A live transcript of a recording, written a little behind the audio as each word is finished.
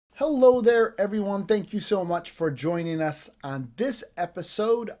Hello there, everyone. Thank you so much for joining us on this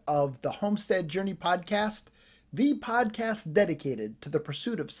episode of the Homestead Journey Podcast, the podcast dedicated to the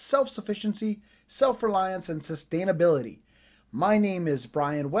pursuit of self-sufficiency, self-reliance, and sustainability. My name is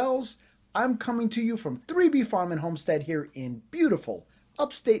Brian Wells. I'm coming to you from 3B Farm and Homestead here in beautiful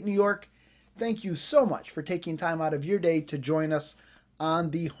upstate New York. Thank you so much for taking time out of your day to join us on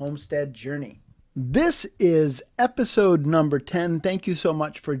the Homestead Journey. This is episode number 10. Thank you so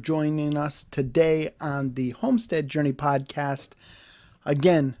much for joining us today on the Homestead Journey Podcast.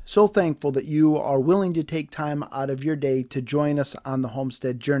 Again, so thankful that you are willing to take time out of your day to join us on the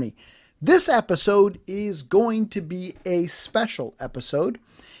Homestead Journey. This episode is going to be a special episode,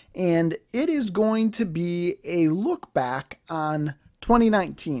 and it is going to be a look back on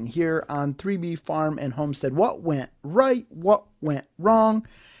 2019 here on 3B Farm and Homestead. What went right? What went wrong?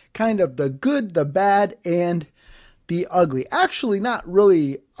 Kind of the good, the bad, and the ugly. Actually, not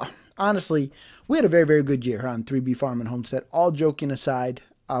really. Honestly, we had a very, very good year on 3B Farm and Homestead. All joking aside,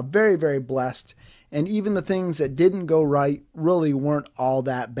 very, very blessed. And even the things that didn't go right really weren't all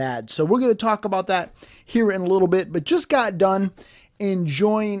that bad. So we're going to talk about that here in a little bit. But just got done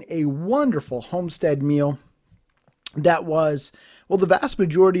enjoying a wonderful homestead meal that was, well, the vast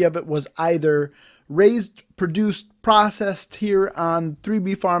majority of it was either raised, produced, processed here on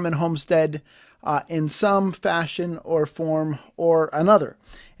 3B Farm and Homestead in some fashion or form or another.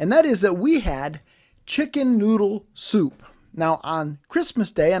 And that is that we had chicken noodle soup. Now on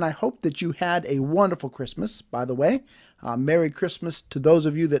Christmas Day, and I hope that you had a wonderful Christmas, by the way. Merry Christmas to those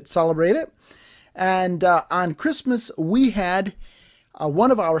of you that celebrate it. And on Christmas, we had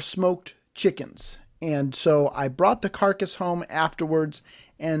one of our smoked chickens. And so I brought the carcass home afterwards,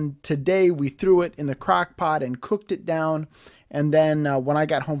 and today we threw it in the crock pot and cooked it down. And then when I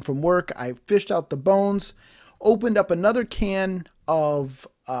got home from work, I fished out the bones, opened up another can of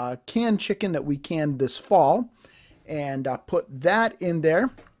canned chicken that we canned this fall, and put that in there.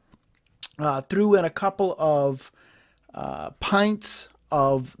 Threw in a couple of pints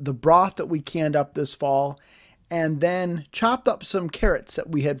of the broth that we canned up this fall, and then chopped up some carrots that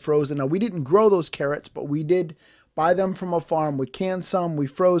we had frozen. Now, we didn't grow those carrots, but we did buy them from a farm. We canned some, we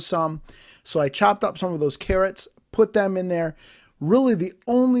froze some. So I chopped up some of those carrots, put them in there. Really, the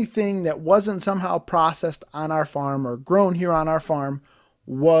only thing that wasn't somehow processed on our farm or grown here on our farm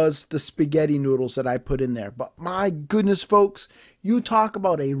was the spaghetti noodles that I put in there. But my goodness, folks, you talk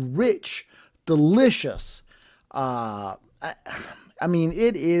about a rich, delicious, I mean,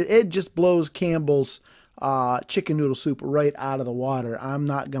 it just blows Campbell's chicken noodle soup right out of the water. I'm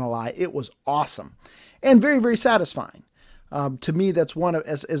not going to lie. It was awesome and very, very satisfying. To me, that's one of,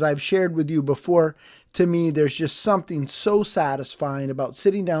 as I've shared with you before, to me, there's just something so satisfying about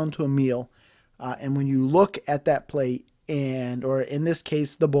sitting down to a meal. And when you look at that plate and, or in this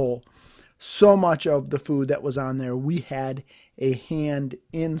case, the bowl, so much of the food that was on there, we had a hand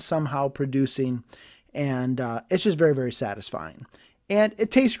in somehow producing, and it's just very, very satisfying. And it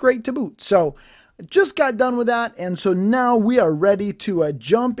tastes great to boot. So just got done with that, and so now we are ready to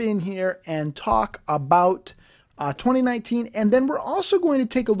jump in here and talk about 2019, and then we're also going to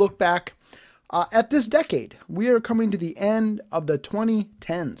take a look back at this decade. We are coming to the end of the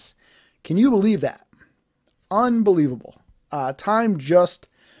 2010s. Can you believe that? Unbelievable. Time just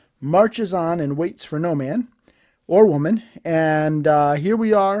marches on and waits for no man or woman, and here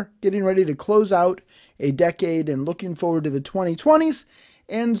we are getting ready to close out a decade and looking forward to the 2020s,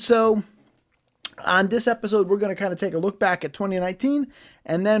 and so on this episode, we're going to kind of take a look back at 2019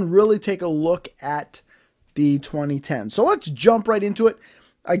 and then really take a look at the 2010s. So let's jump right into it.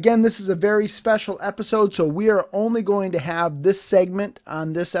 Again, this is a very special episode, so we are only going to have this segment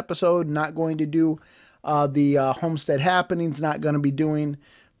on this episode, not going to do the homestead happenings, not going to be doing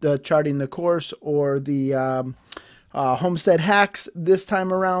the charting the course or the homestead hacks this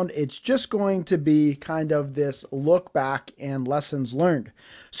time around. It's just going to be kind of this look back and lessons learned.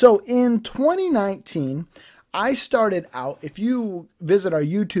 So in 2019, I started out, if you visit our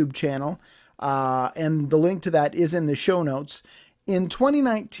YouTube channel, and the link to that is in the show notes, in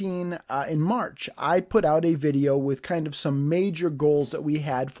 2019, in March, I put out a video with kind of some major goals that we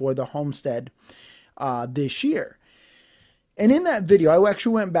had for the homestead this year. And in that video, I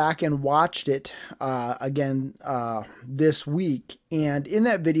actually went back and watched it again this week. And in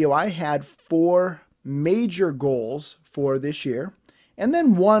that video, I had 4 major goals for this year. And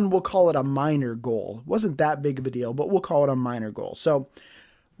then one, we'll call it a minor goal. It wasn't that big of a deal, but we'll call it a minor goal. So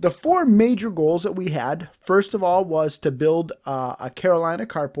the 4 major goals that we had, first of all, was to build a Carolina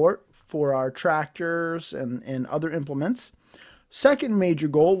carport for our tractors and other implements. Second major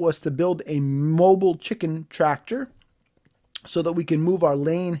goal was to build a mobile chicken tractor. so that we can move our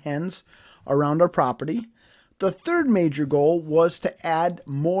laying hens around our property. The third major goal was to add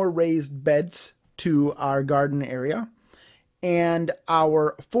more raised beds to our garden area. And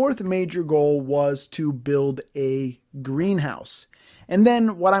our fourth major goal was to build a greenhouse. And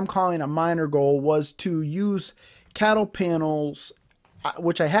then what I'm calling a minor goal was to use cattle panels,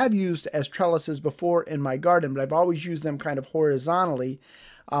 which I have used as trellises before in my garden, but I've always used them kind of horizontally.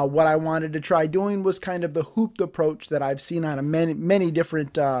 What I wanted to try doing was kind of the hooped approach that I've seen on many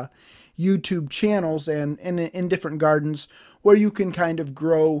different YouTube channels and in different gardens, where you can kind of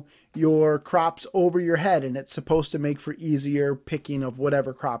grow your crops over your head, and it's supposed to make for easier picking of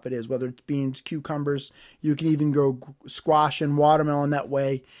whatever crop it is, whether it's beans, cucumbers. You can even grow squash and watermelon that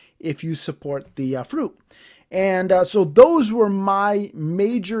way if you support the fruit. And so those were my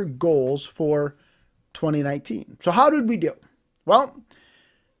major goals for 2019. So how did we do? Well,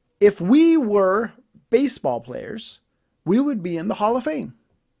 if we were baseball players, we would be in the Hall of Fame,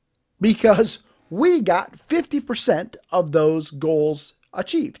 because we got 50% of those goals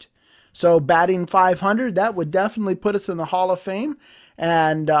achieved. So batting 500, that would definitely put us in the Hall of Fame.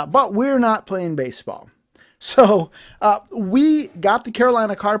 And but we're not playing baseball. So we got the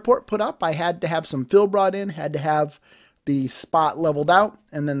Carolina carport put up. I had to have some fill brought in, had to have the spot leveled out,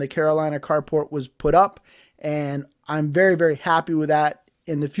 and then the Carolina carport was put up. And I'm very, very happy with that.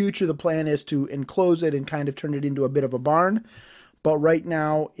 In the future, the plan is to enclose it and kind of turn it into a bit of a barn. But right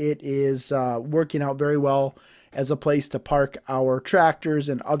now, it is working out very well as a place to park our tractors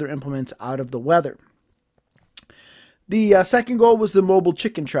and other implements out of the weather. The second goal was the mobile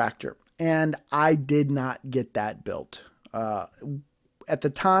chicken tractor, and I did not get that built. At the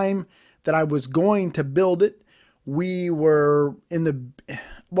time that I was going to build it, we were in the,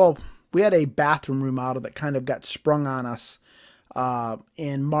 well, we had a bathroom remodel that kind of got sprung on us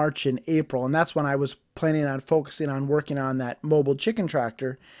in March and April, and that's when I was planning on focusing on working on that mobile chicken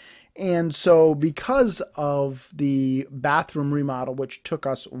tractor. And so because of the bathroom remodel, which took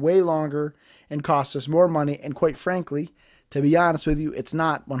us way longer and cost us more money, and quite frankly, to be honest with you, it's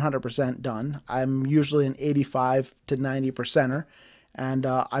not 100% done. I'm usually an 85 to 90%er, and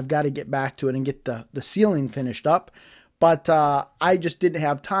I've got to get back to it and get the ceiling finished up. But I just didn't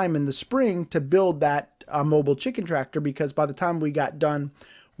have time in the spring to build that mobile chicken tractor, because by the time we got done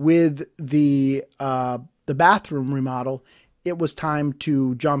with the bathroom remodel, it was time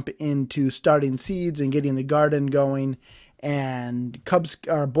to jump into starting seeds and getting the garden going, and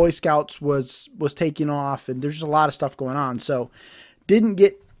Boy Scouts was taking off, and there's just a lot of stuff going on. So didn't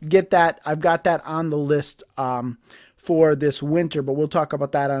get that. I've got that on the list for this winter, but we'll talk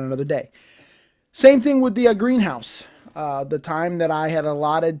about that on another day. Same thing with the greenhouse. The time that I had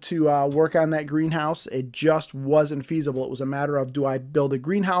allotted to work on that greenhouse, it just wasn't feasible. It was a matter of, do I build a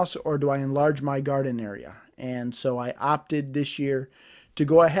greenhouse or do I enlarge my garden area? And so I opted this year to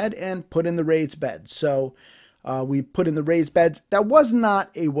go ahead and put in the raised beds. So we put in the raised beds. That was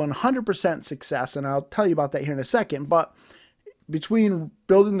not a 100% success, and I'll tell you about that here in a second. But between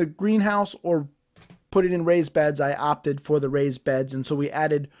building the greenhouse or putting in raised beds, I opted for the raised beds. And so we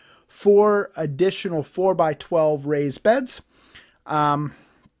added 4 additional 4x12 raised beds. Again,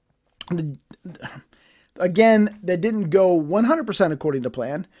 that didn't go 100% according to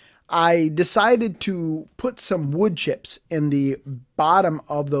plan. I decided to put some wood chips in the bottom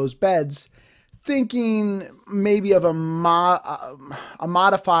of those beds, thinking maybe of a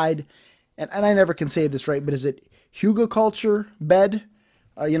modified, and I never can say this right, but is it hugelkultur bed?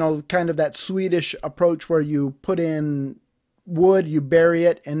 You know, kind of that Swedish approach where you put in wood, you bury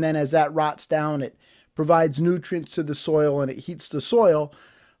it, and then as that rots down, it provides nutrients to the soil and it heats the soil.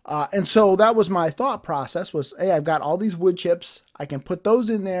 And so that was my thought process was, hey, I've got all these wood chips. I can put those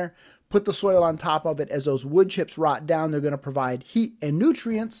in there, put the soil on top of it. As those wood chips rot down, they're going to provide heat and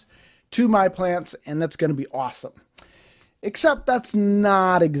nutrients to my plants, and that's going to be awesome. Except that's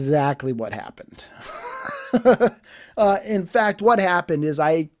not exactly what happened. In fact, what happened is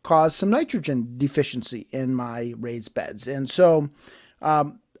I caused some nitrogen deficiency in my raised beds. And so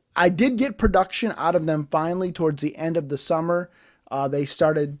I did get production out of them finally towards the end of the summer. They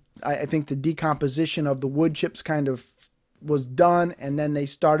started, I think the decomposition of the wood chips kind of was done, and then they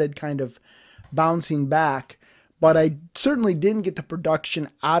started kind of bouncing back. But I certainly didn't get the production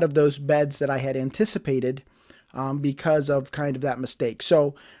out of those beds that I had anticipated because of kind of that mistake.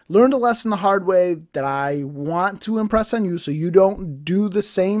 So learned a lesson the hard way that I want to impress on you, so you don't do the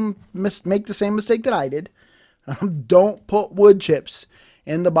same, make the same mistake that I did. Don't put wood chips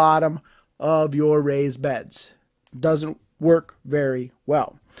in the bottom of your raised beds. Doesn't work very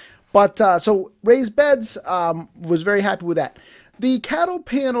well. But so raised beds, was very happy with that. The cattle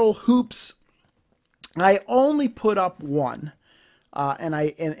panel hoops I only put up one.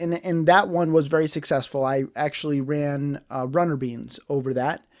 And that one was very successful. I actually ran runner beans over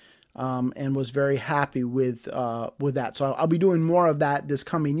that, and was very happy with that. So I'll be doing more of that this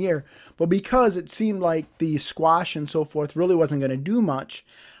coming year. But because it seemed like the squash and so forth really wasn't going to do much,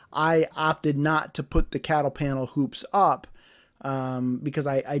 I opted not to put the cattle panel hoops up, because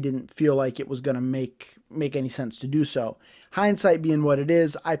I didn't feel like it was going to make any sense to do so. Hindsight being what it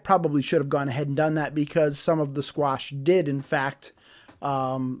is, I probably should have gone ahead and done that, because some of the squash did in fact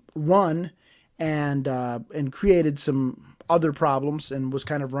run and created some other problems, and was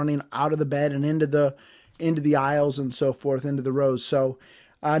kind of running out of the bed and into the aisles and so forth, into the rows. So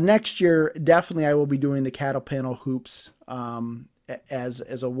next year, definitely I will be doing the cattle panel hoops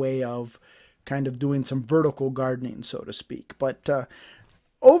as a way of kind of doing some vertical gardening, so to speak. But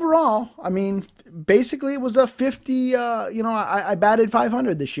overall, I mean, basically it was a 50, I batted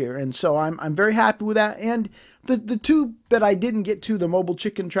 500 this year. And so I'm very happy with that. And the two that I didn't get to, the mobile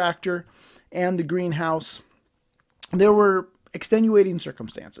chicken tractor and the greenhouse, there were extenuating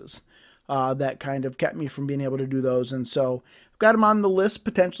circumstances that kind of kept me from being able to do those. And so I've got them on the list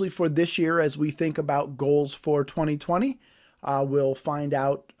potentially for this year as we think about goals for 2020. We'll find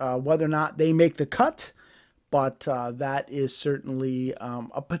out whether or not they make the cut. But that is certainly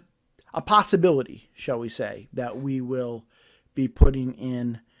a possibility, shall we say, that we will be putting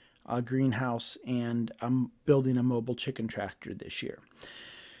in a greenhouse and building a mobile chicken tractor this year.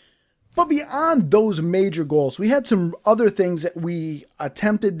 But beyond those major goals, we had some other things that we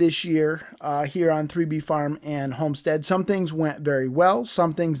attempted this year here on 3B Farm and Homestead. Some things went very well,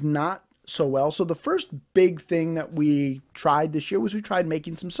 some things not so well. So the first big thing that we tried this year was we tried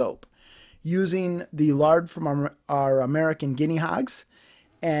making some soap, using the lard from our American Guinea Hogs.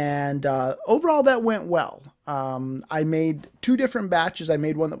 And overall, that went well. I made two different batches. I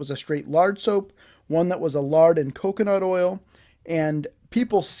made one that was a straight lard soap, one that was a lard and coconut oil. And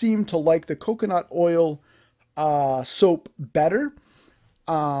people seemed to like the coconut oil soap better.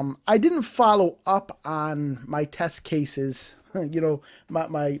 I didn't follow up on my test cases,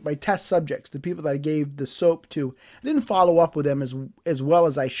 my test subjects, the people that I gave the soap to. I didn't follow up with them as well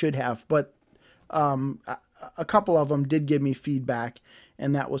as I should have, but a couple of them did give me feedback,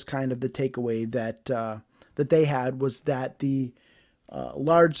 and that was kind of the takeaway that they had, was that the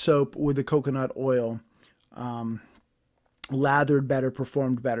lard soap with the coconut oil lathered better,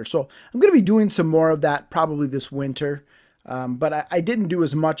 performed better. So I'm going to be doing some more of that probably this winter. But I didn't do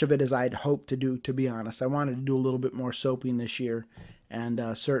as much of it as I'd hoped to do, to be honest. I wanted to do a little bit more soaping this year, and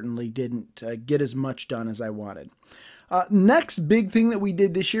certainly didn't get as much done as I wanted. Next big thing that we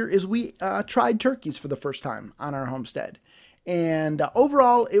did this year is we tried turkeys for the first time on our homestead. And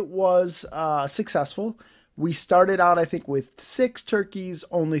overall, it was successful. We started out, I think, with 6 turkeys.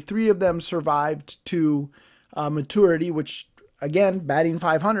 Only 3 of them survived to maturity, which, again, batting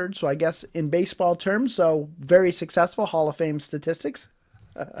 500, so I guess in baseball terms, so very successful, Hall of Fame statistics.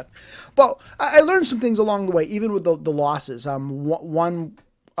 Well, I learned some things along the way, even with the losses. One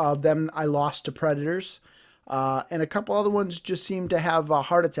of them I lost to predators, and a couple other ones just seemed to have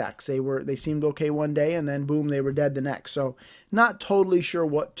heart attacks. They seemed okay one day, and then boom, they were dead the next. So not totally sure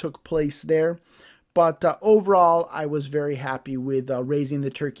what took place there. But overall, I was very happy with raising the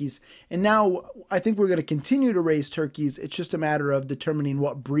turkeys. And now I think we're going to continue to raise turkeys. It's just a matter of determining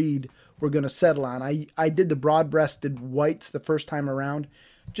what breed we're going to settle on. I did the broad-breasted whites the first time around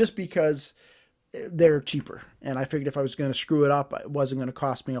just because they're cheaper. And I figured if I was going to screw it up, it wasn't going to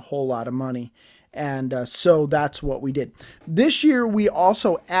cost me a whole lot of money. And so that's what we did. This year, we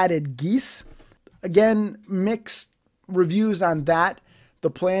also added geese. Again, mixed reviews on that. The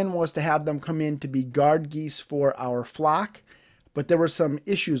plan was to have them come in to be guard geese for our flock, but there were some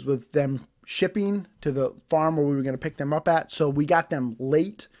issues with them shipping to the farm where we were going to pick them up at. So we got them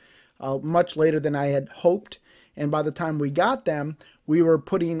late, much later than I had hoped. And by the time we got them, we were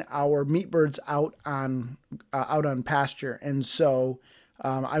putting our meat birds out on pasture. And so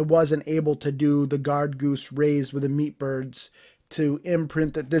I wasn't able to do the guard goose raised with the meat birds to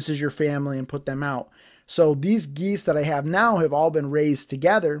imprint that this is your family and put them out. So these geese that I have now have all been raised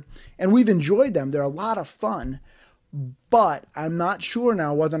together, and we've enjoyed them. They're a lot of fun, but I'm not sure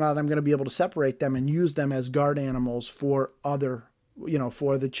now whether or not I'm going to be able to separate them and use them as guard animals for other,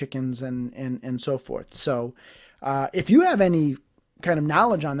 for the chickens and so forth. So if you have any kind of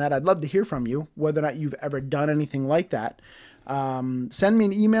knowledge on that, I'd love to hear from you, whether or not you've ever done anything like that. Send me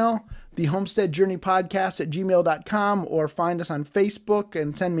an email, TheHomesteadJourneyPodcast@gmail.com, or find us on Facebook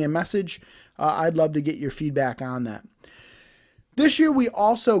and send me a message. I'd love to get your feedback on that. This year we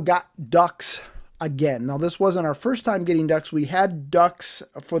also got ducks again. Now, this wasn't our first time getting ducks. We had ducks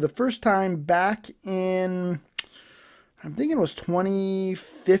for the first time back in, I'm thinking it was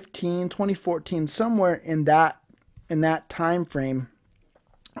 2015, 2014, somewhere in that time frame.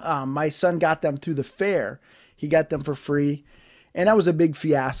 My son got them through the fair. He got them for free, and that was a big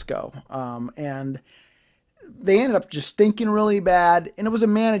fiasco. And they ended up just stinking really bad, and it was a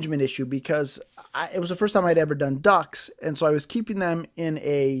management issue because it was the first time I'd ever done ducks, and so I was keeping them in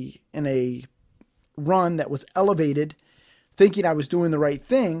a run that was elevated, thinking I was doing the right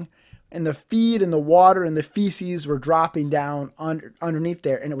thing, and the feed and the water and the feces were dropping down underneath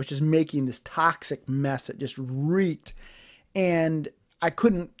there, and it was just making this toxic mess. It just reeked, and I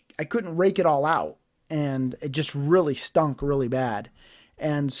couldn't rake it all out, and it just really stunk really bad.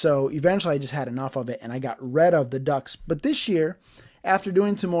 And so eventually I just had enough of it, and I got rid of the ducks. But this year, after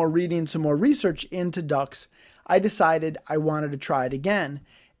doing some more reading, some more research into ducks, I decided I wanted to try it again.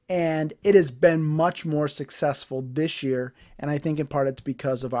 And it has been much more successful this year, and I think in part it's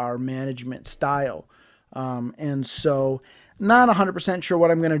because of our management style. And so not 100% sure what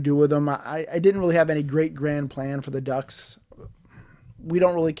I'm going to do with them. I didn't really have any great grand plan for the ducks. We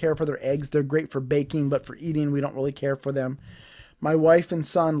don't really care for their eggs. They're great for baking, but for eating, we don't really care for them. My wife and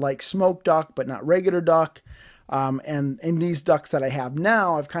son like smoked duck, but not regular duck. And these ducks that I have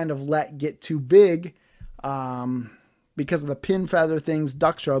now, I've kind of let get too big because of the pin feather things.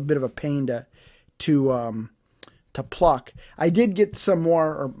 Ducks are a bit of a pain to pluck. I did get some more,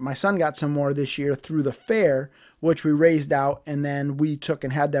 or my son got some more this year through the fair, which we raised out, and then we took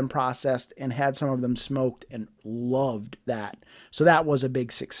and had them processed and had some of them smoked and loved that. So that was a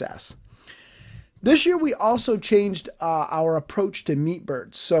big success. This year, we also changed our approach to meat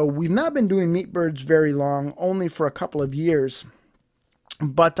birds. So we've not been doing meat birds very long, only for a couple of years.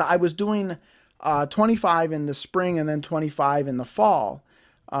 But I was doing 25 in the spring and then 25 in the fall.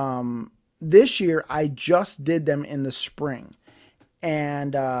 This year, I just did them in the spring.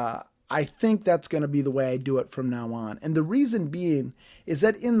 And I think that's going to be the way I do it from now on. And the reason being is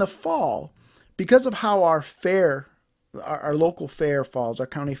that in the fall, because of how our local fair falls, our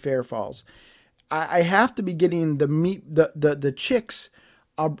county fair falls, I have to be getting the chicks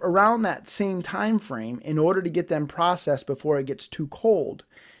around that same time frame in order to get them processed before it gets too cold.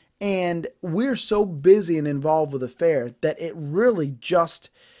 And we're so busy and involved with the fair that it really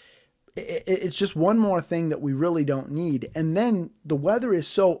it's just one more thing that we really don't need. And then the weather is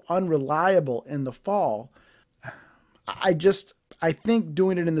so unreliable in the fall. I think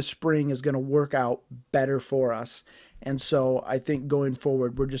doing it in the spring is going to work out better for us. And so I think going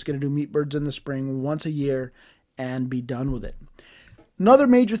forward, we're just going to do meat birds in the spring once a year and be done with it. Another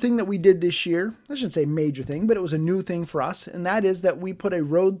major thing that we did this year, I shouldn't say major thing, but it was a new thing for us, and that is that we put a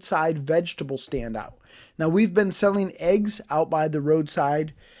roadside vegetable stand out. Now, we've been selling eggs out by the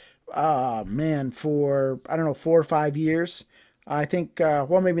roadside, for, I don't know, 4 or 5 years. I think,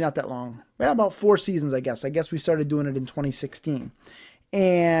 well, maybe not that long. Well, about 4 seasons, I guess. I guess we started doing it in 2016.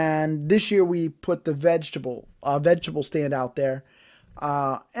 And this year we put the vegetable stand out there,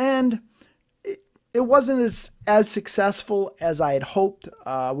 and it wasn't as successful as I had hoped.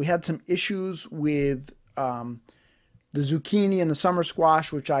 We had some issues with the zucchini and the summer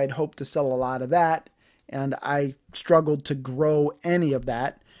squash, which I had hoped to sell a lot of that, and I struggled to grow any of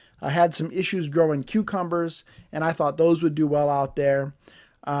that. I had some issues growing cucumbers, and I thought those would do well out there.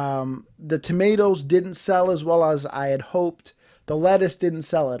 The tomatoes didn't sell as well as I had hoped. The lettuce didn't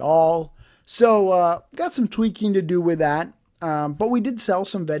sell at all. So got some tweaking to do with that. But we did sell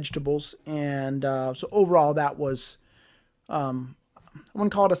some vegetables. And so overall that was, I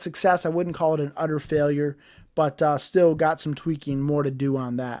wouldn't call it a success. I wouldn't call it an utter failure. But still got some tweaking more to do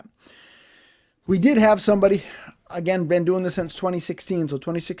on that. We did have somebody, again, been doing this since 2016. So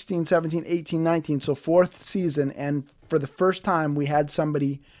 2016, 17, 18, 19. So 4th season. And for the first time, we had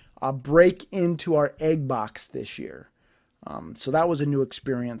somebody break into our egg box this year. So that was a new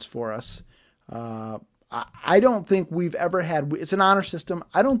experience for us. I don't think we've ever had, it's an honor system.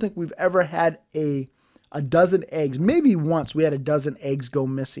 I don't think we've ever had a dozen eggs. Maybe once we had a dozen eggs go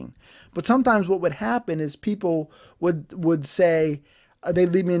missing. But sometimes what would happen is people would say,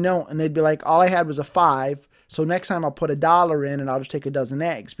 they'd leave me a note and they'd be like, all I had was a 5. So next time I'll put $1 in and I'll just take a dozen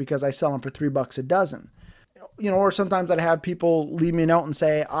eggs because I sell them for $3 a dozen. Or sometimes I'd have people leave me a note and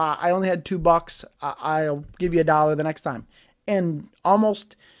say, I only had $2. I'll give you $1 the next time. And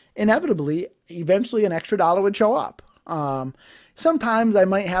almost inevitably, eventually an extra $1 would show up. Sometimes I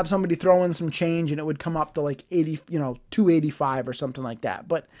might have somebody throw in some change and it would come up to like $2.85 or something like that.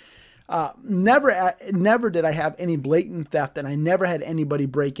 But never did I have any blatant theft, and I never had anybody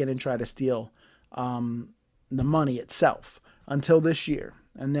break in and try to steal the money itself until this year.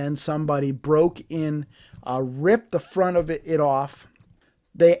 and then somebody broke in, ripped the front of it off.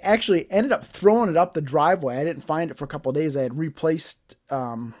 They actually ended up throwing it up the driveway. I didn't find it for a couple of days. I had replaced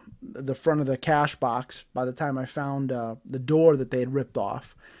the front of the cash box by the time I found the door that they had ripped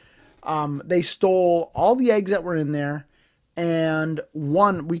off. They stole all the eggs that were in there, and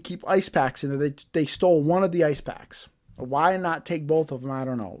we keep ice packs in there. They stole one of the ice packs. Why not take both of them? I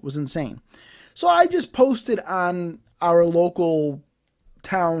don't know. It was insane. So I just posted on our local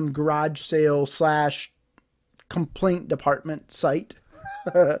town garage sale / complaint department site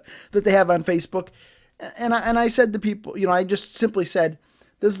that they have on Facebook. And I said to people, I just simply said,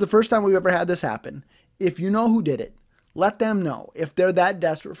 this is the first time we've ever had this happen. If you know who did it, let them know if they're that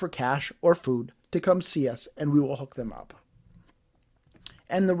desperate for cash or food to come see us, and we will hook them up.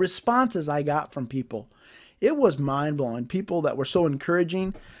 And the responses I got from people, it was mind-blowing. People that were so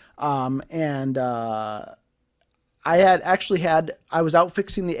encouraging. I was out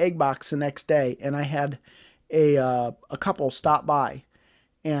fixing the egg box the next day, and I had a couple stop by,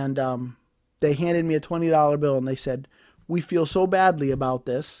 and they handed me a $20 bill, and they said, we feel so badly about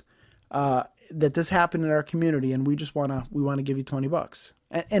this, that this happened in our community, and we want to give you $20.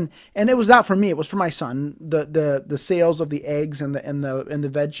 And it was not for me, it was for my son. The sales of the eggs and the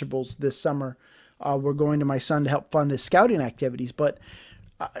vegetables this summer were going to my son to help fund his scouting activities. But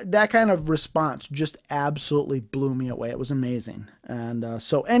that kind of response just absolutely blew me away. It was amazing. And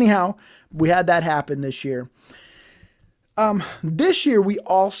so anyhow, we had that happen this year. This year we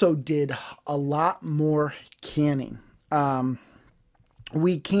also did a lot more canning.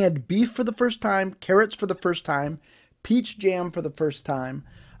 We canned beef for the first time, carrots for the first time, peach jam for the first time,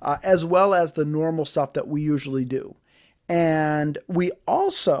 as well as the normal stuff that we usually do. And we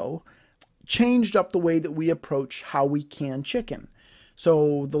also changed up the way that we approach how we can chicken.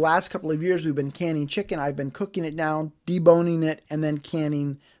 So the last couple of years we've been canning chicken. I've been cooking it down, deboning it, and then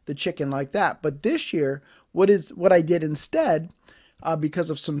canning the chicken like that. But this year, what I did instead, because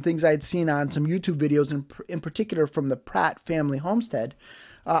of some things I'd seen on some YouTube videos, in particular from the Pratt family homestead,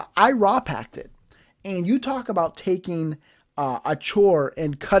 I raw packed it. And you talk about taking a chore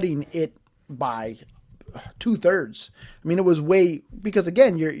and cutting it by 2/3. I mean, it was because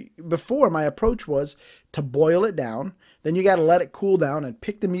again, before my approach was to boil it down, then you got to let it cool down and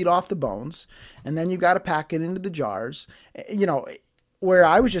pick the meat off the bones, and then you got to pack it into the jars. Where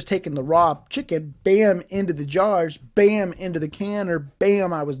I was just taking the raw chicken, bam, into the jars, bam, into the canner,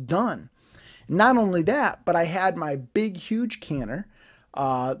 bam, I was done. Not only that, but I had my big, huge canner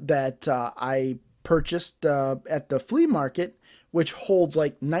that I purchased at the flea market, which holds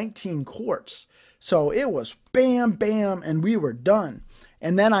like 19 quarts. So it was bam, bam, and we were done.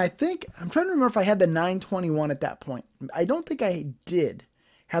 And then I'm trying to remember if I had the 921 at that point. I don't think I did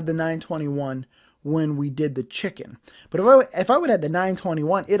have the 921 when we did the chicken. But if I would have had the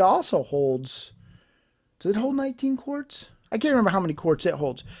 921, it also holds, does it hold 19 quarts? I can't remember how many quarts it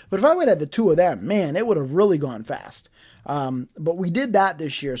holds. But if I would have had the two of them, man, it would have really gone fast. But we did that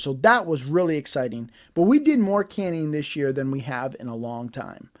this year, so that was really exciting. But we did more canning this year than we have in a long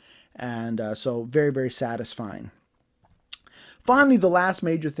time. And so very, very satisfying. Finally, the last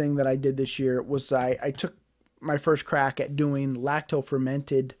major thing that I did this year was I took my first crack at doing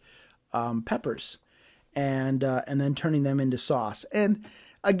lacto-fermented peppers and then turning them into sauce. And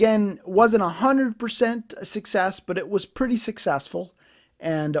again, wasn't 100% success, but it was pretty successful.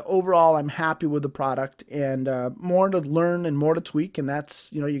 And overall, I'm happy with the product, and more to learn and more to tweak. And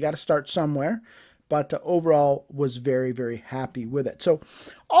that's, you got to start somewhere. But overall, was very, very happy with it. So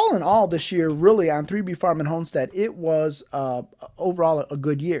all in all, this year, really on 3B Farm and Homestead, it was overall a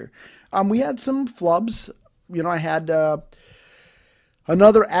good year. We had some flubs. I had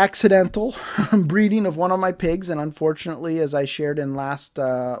another accidental breeding of one of my pigs, and unfortunately, as I shared in last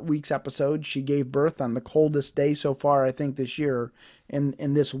week's episode, she gave birth on the coldest day so far, I think, this year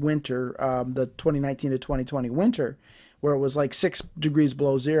in this winter, the 2019 to 2020 winter, where it was like 6 degrees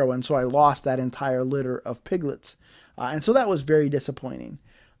below zero, and so I lost that entire litter of piglets. And so that was very disappointing.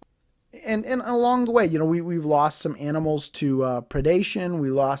 And along the way, we've lost some animals to predation.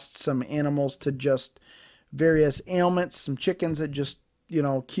 We lost some animals to just various ailments, some chickens that just,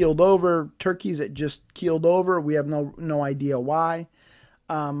 keeled over, turkeys that just keeled over. We have no idea why.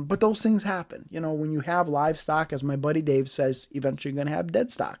 But those things happen. When you have livestock, as my buddy Dave says, eventually you're going to have dead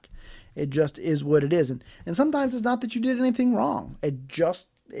stock. It just is what it is. And sometimes it's not that you did anything wrong. It just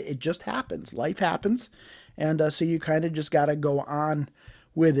happens. Life happens. And so you kind of just got to go on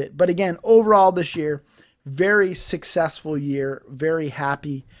with it. But again, overall this year, very successful year. Very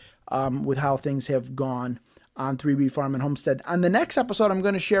happy with how things have gone. on 3B Farm and Homestead. On the next episode, I'm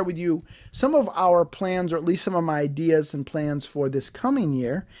going to share with you some of our plans, or at least some of my ideas and plans for this coming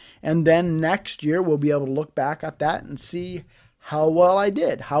year. And then next year, we'll be able to look back at that and see how well I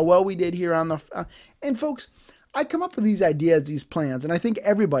did, how well we did here on the... and folks, I come up with these ideas, these plans, and I think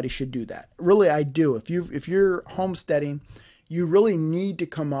everybody should do that. Really, I do. If you're homesteading, you really need to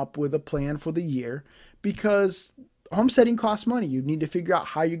come up with a plan for the year, because homesteading costs money. You need to figure out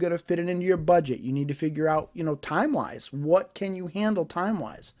how you're going to fit it into your budget. You need to figure out, time-wise, what can you handle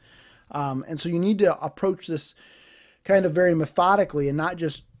time-wise? And so you need to approach this kind of very methodically and not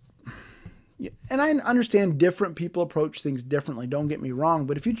just... And I understand different people approach things differently, don't get me wrong,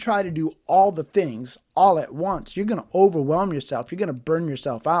 but if you try to do all the things all at once, you're going to overwhelm yourself, you're going to burn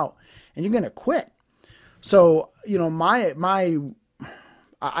yourself out, and you're going to quit. So,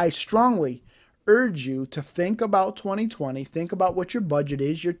 I strongly urge you to think about 2020, think about what your budget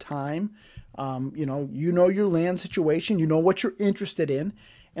is, your time, your land situation, you know what you're interested in,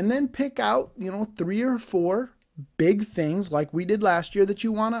 and then pick out, 3 or 4 big things like we did last year that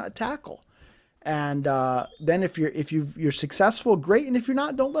you want to tackle. And then if you're successful, great. And if you're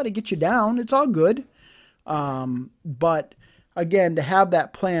not, don't let it get you down. It's all good. But again, to have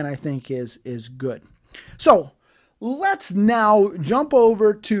that plan, I think is good. So let's now jump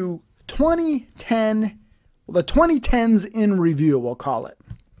over to 2010, the 2010s in review, we'll call it.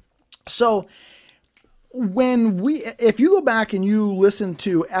 So if you go back and you listen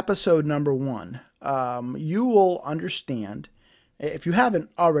to episode number 1, you will understand. If you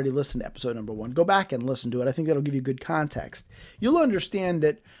haven't already listened to episode number 1, go back and listen to it. I think that'll give you good context. You'll understand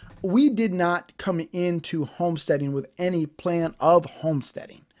that we did not come into homesteading with any plan of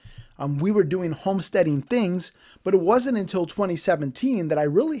homesteading. We were doing homesteading things, but it wasn't until 2017 that I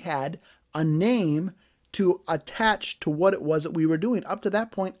really had a name to attach to what it was that we were doing. Up to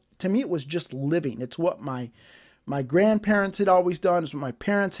that point, to me, it was just living. It's what my grandparents had always done. It's what my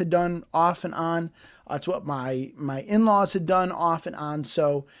parents had done off and on. It's what my in-laws had done off and on.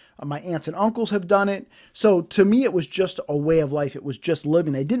 So my aunts and uncles have done it. So to me, it was just a way of life. It was just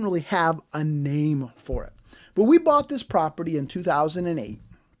living. I didn't really have a name for it. But we bought this property in 2008.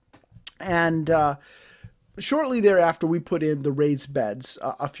 And shortly thereafter, we put in the raised beds,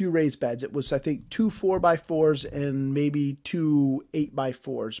 a few raised beds. It was, I think, 2 4x4s and maybe 2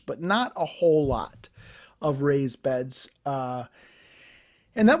 8x4s, but not a whole lot of raised beds. And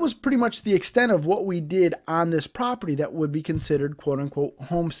that was pretty much the extent of what we did on this property that would be considered quote-unquote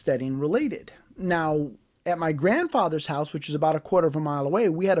homesteading related. Now, at my grandfather's house, which is about a quarter of a mile away,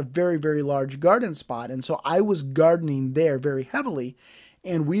 we had a very, very large garden spot. And so I was gardening there very heavily.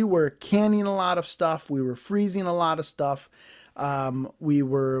 And we were canning a lot of stuff. We were freezing a lot of stuff. We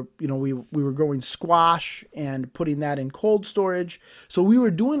were growing squash and putting that in cold storage. So we were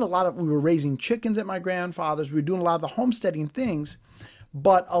doing we were raising chickens at my grandfather's. We were doing a lot of the homesteading things,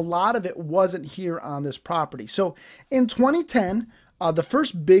 but a lot of it wasn't here on this property. So in 2010, the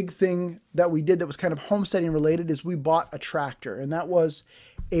first big thing that we did that was kind of homesteading related is we bought a tractor, and that was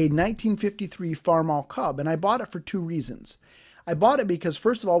a 1953 Farmall Cub. And I bought it for 2 reasons. I bought it because,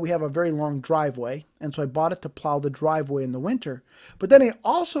 first of all, we have a very long driveway, and so I bought it to plow the driveway in the winter. But then I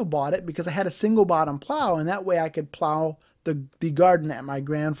also bought it because I had a single bottom plow, and that way I could plow the garden at my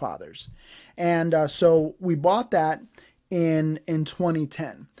grandfather's. And so we bought that in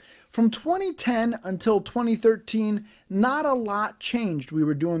 2010. From 2010 until 2013, not a lot changed. We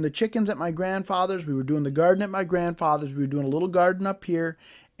were doing the chickens at my grandfather's, we were doing the garden at my grandfather's, we were doing a little garden up here,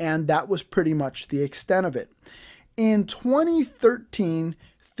 and that was pretty much the extent of it. In 2013,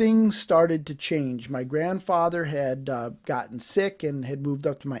 things started to change. My grandfather had gotten sick and had moved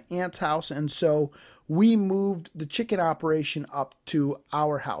up to my aunt's house, and so we moved the chicken operation up to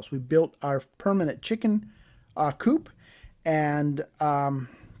our house. We built our permanent chicken coop and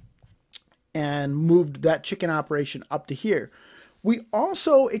moved that chicken operation up to here. We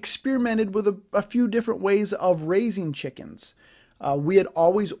also experimented with a few different ways of raising chickens. We had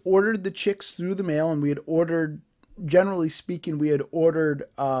always ordered the chicks through the mail, and we had ordered, generally speaking, we had ordered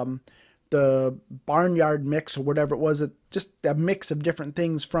the barnyard mix or whatever it was, just a mix of different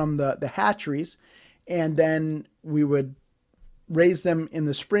things from the hatcheries. And then we would raise them in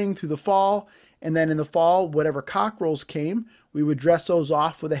the spring through the fall. And then in the fall, whatever cockerels came, we would dress those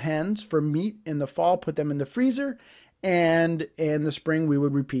off with the hens for meat in the fall, put them in the freezer. And in the spring, we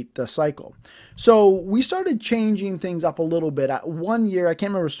would repeat the cycle. So we started changing things up a little bit. One year, I can't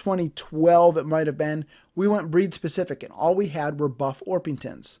remember, it was 2012, it might have been, we went breed specific, and all we had were buff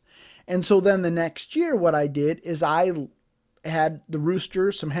Orpingtons. And so then the next year, what I did is I had the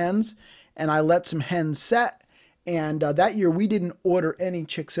rooster, some hens, and I let some hens set, And that year we didn't order any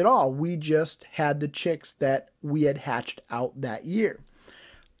chicks at all. We just had the chicks that we had hatched out that year.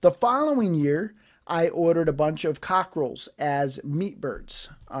 The following year, I ordered a bunch of cockerels as meat birds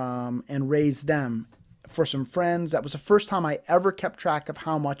and raised them for some friends. That was the first time I ever kept track of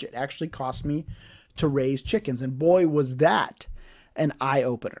how much it actually cost me to raise chickens. And boy, was that an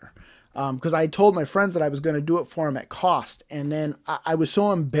eye-opener. Because I told my friends that I was going to do it for them at cost. And then I was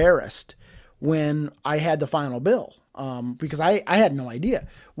so embarrassed when I had the final bill, because I had no idea.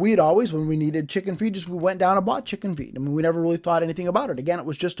 We had always, when we needed chicken feed, just we went down and bought chicken feed. I mean, we never really thought anything about it. Again, it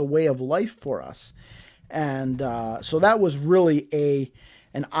was just a way of life for us. And so that was really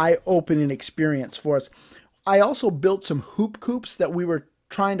an eye-opening experience for us. I also built some hoop coops that we were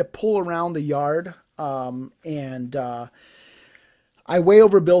trying to pull around the yard, I way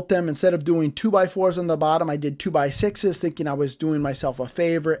overbuilt them. Instead of doing 2x4s on the bottom, I did 2x6s, thinking I was doing myself a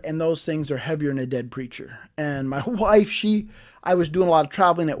favor, and those things are heavier than a dead preacher. And my wife, I was doing a lot of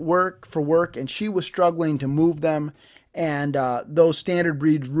traveling for work, and she was struggling to move them, and those standard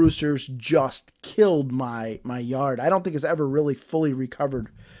breed roosters just killed my yard. I don't think it's ever really fully recovered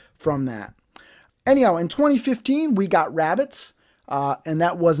from that. Anyhow, in 2015, we got rabbits. And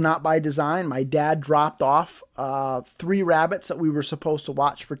that was not by design. My dad dropped off 3 rabbits that we were supposed to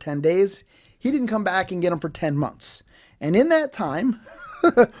watch for 10 days. He didn't come back and get them for 10 months. And in that time,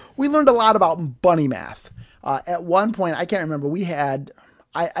 we learned a lot about bunny math. At one point, I can't remember, we had,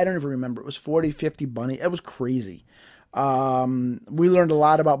 I don't even remember, it was 40, 50 bunny. It was crazy. We learned a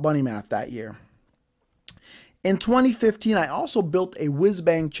lot about bunny math that year. In 2015, I also built a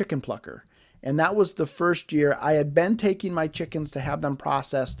whiz-bang chicken plucker. And that was the first year. I had been taking my chickens to have them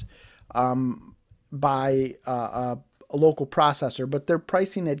processed by a local processor, but their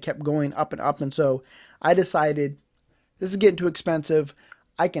pricing had kept going up and up. And so I decided, this is getting too expensive.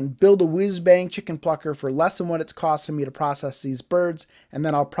 I can build a whiz-bang chicken plucker for less than what it's costing me to process these birds, and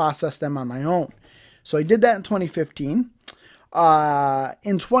then I'll process them on my own. So I did that in 2015.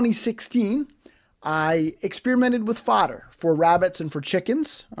 In 2016, I experimented with fodder for rabbits and for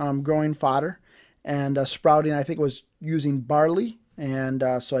chickens, growing fodder and sprouting. I think it was using barley. And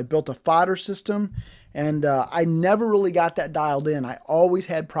so I built a fodder system, and I never really got that dialed in. I always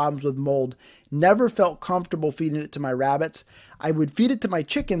had problems with mold. Never felt comfortable feeding it to my rabbits. I would feed it to my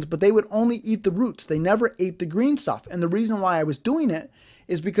chickens, but they would only eat the roots. They never ate the green stuff. And the reason why I was doing it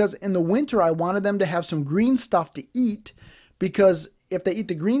is because in the winter, I wanted them to have some green stuff to eat, because if they eat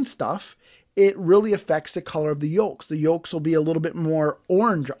the green stuff, it really affects the color of the yolks. The yolks will be a little bit more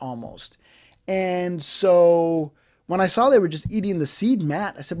orange almost. And so when I saw they were just eating the seed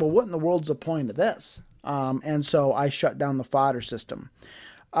mat, I said, well, what in the world's the point of this? And so I shut down the fodder system.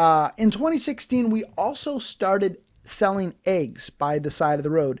 In 2016, we also started selling eggs by the side of the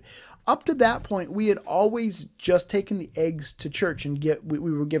road. Up to that point, we had always just taken the eggs to church and we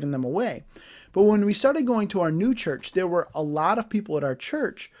were giving them away. But when we started going to our new church, there were a lot of people at our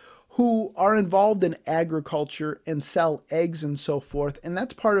church who are involved in agriculture and sell eggs and so forth. And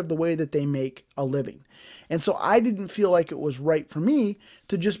that's part of the way that they make a living. And so I didn't feel like it was right for me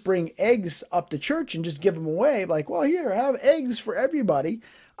to just bring eggs up to church and just give them away. Like, well, here, have eggs for everybody.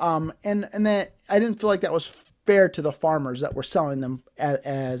 And then I didn't feel like that was fair to the farmers that were selling them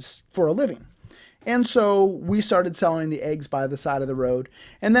as for a living. And so we started selling the eggs by the side of the road.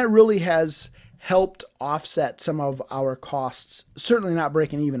 And that really has helped offset some of our costs. Certainly not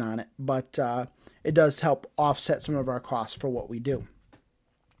breaking even on it, but it does help offset some of our costs for what we do.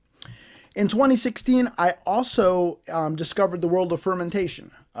 In 2016, I also discovered the world of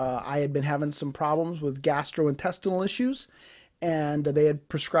fermentation. I had been having some problems with gastrointestinal issues, and they had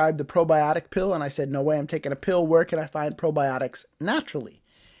prescribed the probiotic pill, and I said, no way, I'm taking a pill. Where can I find probiotics naturally?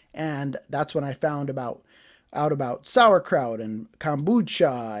 And that's when I found out about sauerkraut and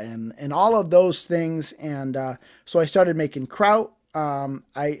kombucha and all of those things. And so I started making kraut.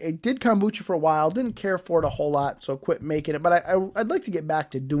 I did kombucha for a while, didn't care for it a whole lot, so quit making it. But I'd like to get back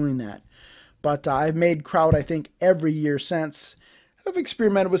to doing that. But I've made kraut, I think, every year since. I've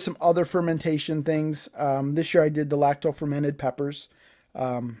experimented with some other fermentation things. This year I did the lacto-fermented peppers.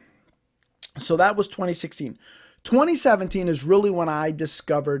 So that was 2016. 2017 is really when I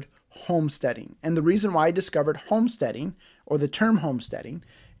discovered homesteading. And the reason why I discovered homesteading, or the term homesteading,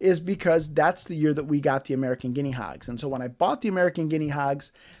 is because that's the year that we got the American Guinea Hogs. And so when I bought the American Guinea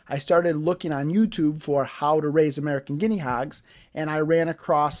Hogs, I started looking on YouTube for how to raise American Guinea Hogs, and I ran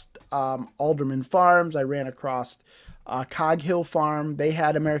across Alderman Farms. I ran across Cog Hill Farm. They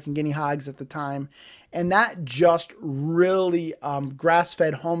had American Guinea Hogs at the time. And that just really,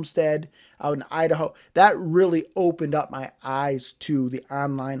 grass-fed homestead out in Idaho, that really opened up my eyes to the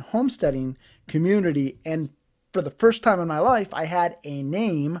online homesteading community. And for the first time in my life, I had a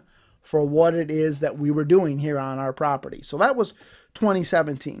name for what it is that we were doing here on our property. So that was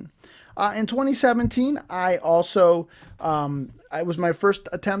 2017. In 2017, I also, it was my first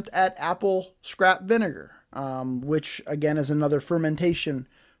attempt at apple scrap vinegar, which again is another fermentation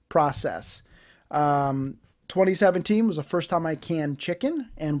process. 2017 was the first time I canned chicken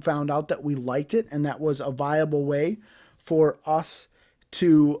and found out that we liked it, and that was a viable way for us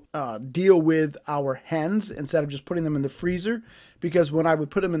to deal with our hens instead of just putting them in the freezer, because when I would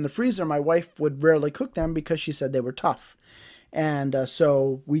put them in the freezer, my wife would rarely cook them because she said they were tough. And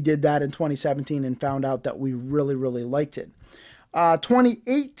so we did that in 2017 and found out that we really, really liked it.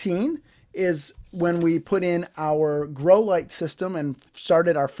 2018 is when we put in our grow light system and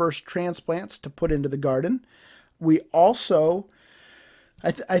started our first transplants to put into the garden. We also,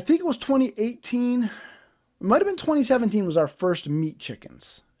 I think it was 2018, it might have been 2017 was our first meat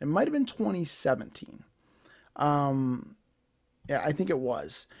chickens. It might have been 2017. Yeah, I think it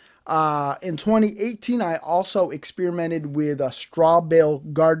was. In 2018, I also experimented with straw bale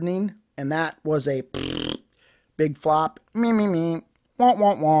gardening, and that was a big flop. Me,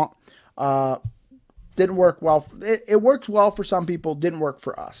 wah. Didn't work well. It works well for some people, didn't work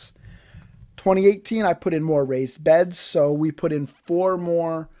for us. 2018, I put in more raised beds, so we put in 4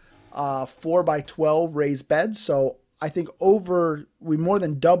 more 4x12 raised beds. So I think we more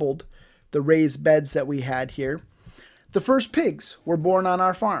than doubled the raised beds that we had here. The first pigs were born on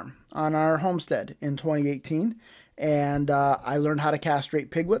our farm, on our homestead in 2018, and I learned how to castrate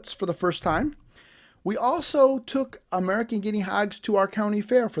piglets for the first time. We also took American Guinea Hogs to our county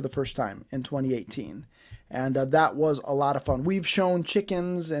fair for the first time in 2018, and that was a lot of fun. We've shown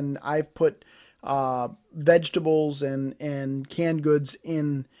chickens, and I've put vegetables and canned goods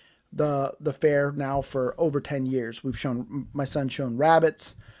in the fair now for over 10 years. My son's shown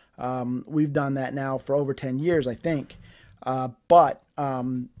rabbits. We've done that now for over 10 years, I think. But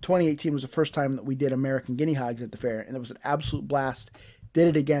 2018 was the first time that we did American Guinea Hogs at the fair, and it was an absolute blast. Did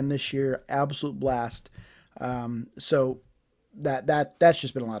it again this year, absolute blast. So that's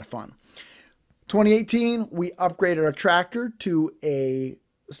just been a lot of fun. 2018, we upgraded our tractor to a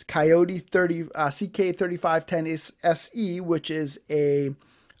Coyote CK3510 SE, which is a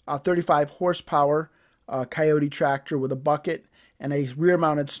 35 horsepower Coyote tractor with a bucket and a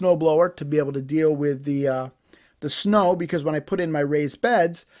rear-mounted snowblower to be able to deal with the snow, because when I put in my raised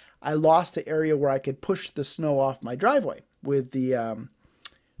beds, I lost the area where I could push the snow off my driveway with the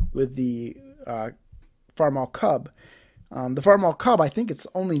Farmall Cub. The Farmall Cub, I think it's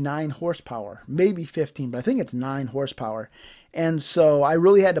only 9 horsepower, maybe 15, but I think it's 9 horsepower. And so I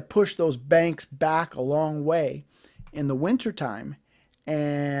really had to push those banks back a long way in the wintertime.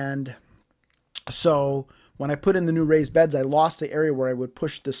 And so when I put in the new raised beds, I lost the area where I would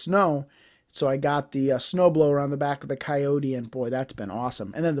push the snow. So I got the snowblower on the back of the Coyote, and boy, that's been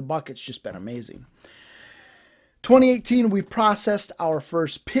awesome. And then the bucket's just been amazing. 2018, we processed our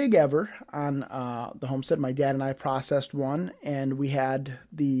first pig ever on the homestead. My dad and I processed one, and we had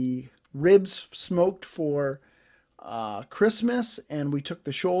the ribs smoked for Christmas, and we took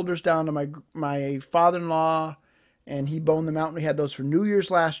the shoulders down to my father-in-law, and he boned them out, and we had those for New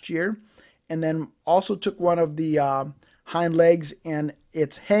Year's last year. And then also took one of the hind legs, and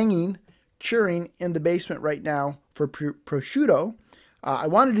it's hanging, curing in the basement right now for prosciutto. I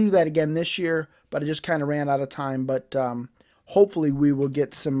want to do that again this year, but I just kind of ran out of time. But hopefully we will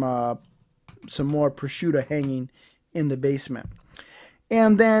get some more prosciutto hanging in the basement.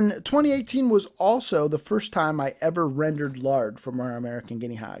 And then 2018 was also the first time I ever rendered lard from our American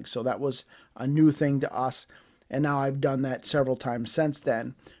Guinea Hogs. So that was a new thing to us. And now I've done that several times since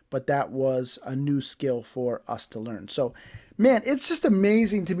then. But that was a new skill for us to learn. So, man, it's just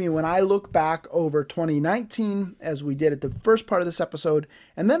amazing to me when I look back over 2019, as we did at the first part of this episode,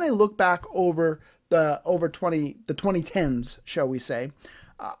 and then I look back over the 2010s, shall we say.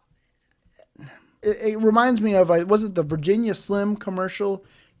 It reminds me of, was it the Virginia Slim commercial,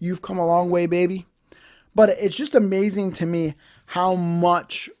 "You've Come a Long Way, Baby"? But it's just amazing to me how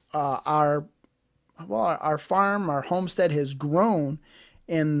much our farm, our homestead has grown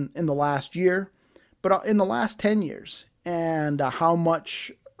in the last year, but in the last 10 years, and how much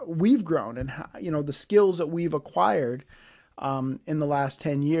we've grown, and how, the skills that we've acquired in the last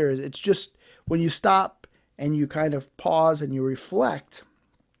 10 years. It's just, when you stop and you kind of pause and you reflect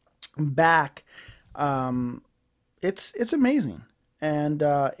back, it's amazing, and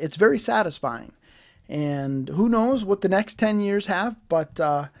it's very satisfying. And who knows what the next 10 years have, but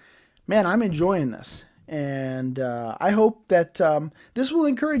man, I'm enjoying this. And I hope that this will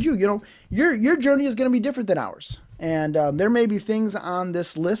encourage you. Your journey is going to be different than ours. And there may be things on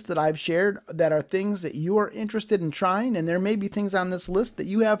this list that I've shared that are things that you are interested in trying, and there may be things on this list that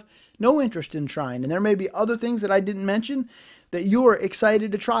you have no interest in trying, and there may be other things that I didn't mention that you are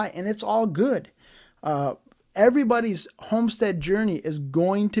excited to try, and it's all good. Everybody's homestead journey is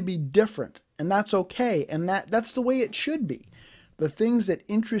going to be different, and that's okay, and that's the way it should be. The things that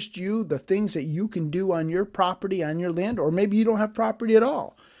interest you, the things that you can do on your property, on your land, or maybe you don't have property at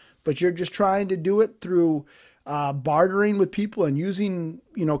all, but you're just trying to do it through bartering with people and using,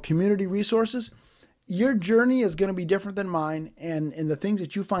 community resources. Your journey is going to be different than mine, and the things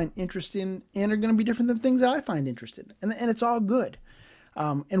that you find interesting in are going to be different than things that I find interesting, and it's all good.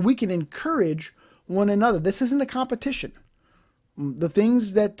 And we can encourage one another. This isn't a competition. The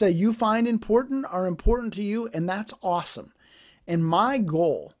things that you find important are important to you, and that's awesome. And my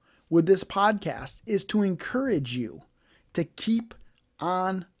goal with this podcast is to encourage you to keep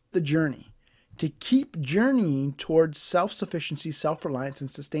on the journey, to keep journeying towards self-sufficiency, self-reliance, and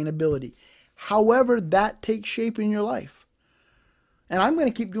sustainability, however that takes shape in your life. And I'm going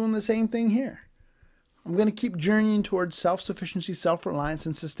to keep doing the same thing here. I'm going to keep journeying towards self-sufficiency, self-reliance,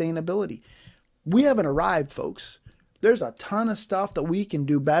 and sustainability. We haven't arrived, folks. There's a ton of stuff that we can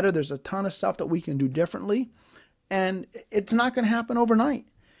do better. There's a ton of stuff that we can do differently. And it's not going to happen overnight.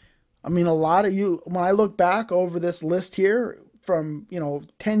 I mean, a lot of you, when I look back over this list here from,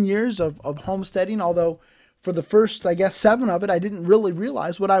 10 years of homesteading, although for the first, 7 of it, I didn't really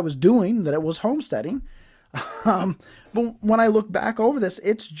realize what I was doing, that it was homesteading. But when I look back over this,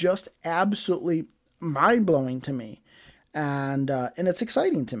 it's just absolutely mind-blowing to me. And it's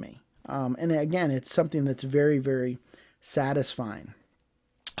exciting to me. And again, it's something that's very, very satisfying.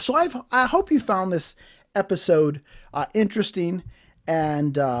 So I hope you found this episode interesting,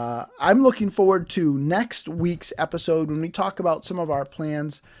 and I'm looking forward to next week's episode when we talk about some of our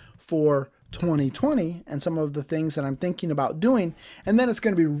plans for 2020 and some of the things that I'm thinking about doing. And then it's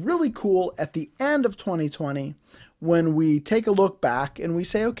going to be really cool at the end of 2020 when we take a look back and we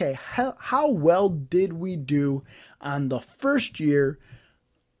say, okay, how well did we do on the first year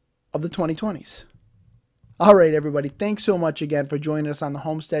of the 2020s? All right, everybody. Thanks so much again for joining us on the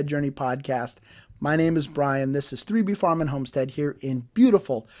Homestead Journey Podcast. My name is Brian. This is 3B Farm and Homestead here in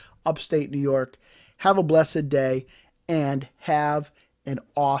beautiful upstate New York. Have a blessed day and have an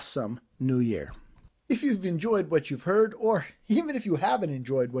awesome new year. If you've enjoyed what you've heard, or even if you haven't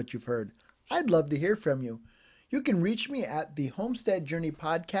enjoyed what you've heard, I'd love to hear from you. You can reach me at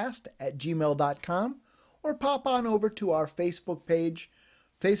TheHomesteadJourneyPodcast@gmail.com or pop on over to our Facebook page,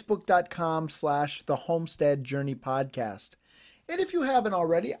 facebook.com/TheHomesteadJourneyPodcast. And if you haven't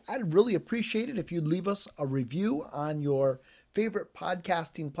already, I'd really appreciate it if you'd leave us a review on your favorite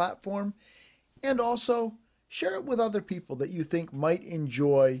podcasting platform, and also share it with other people that you think might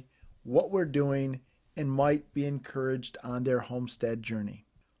enjoy what we're doing and might be encouraged on their homestead journey.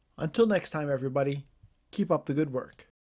 Until next time, everybody, keep up the good work.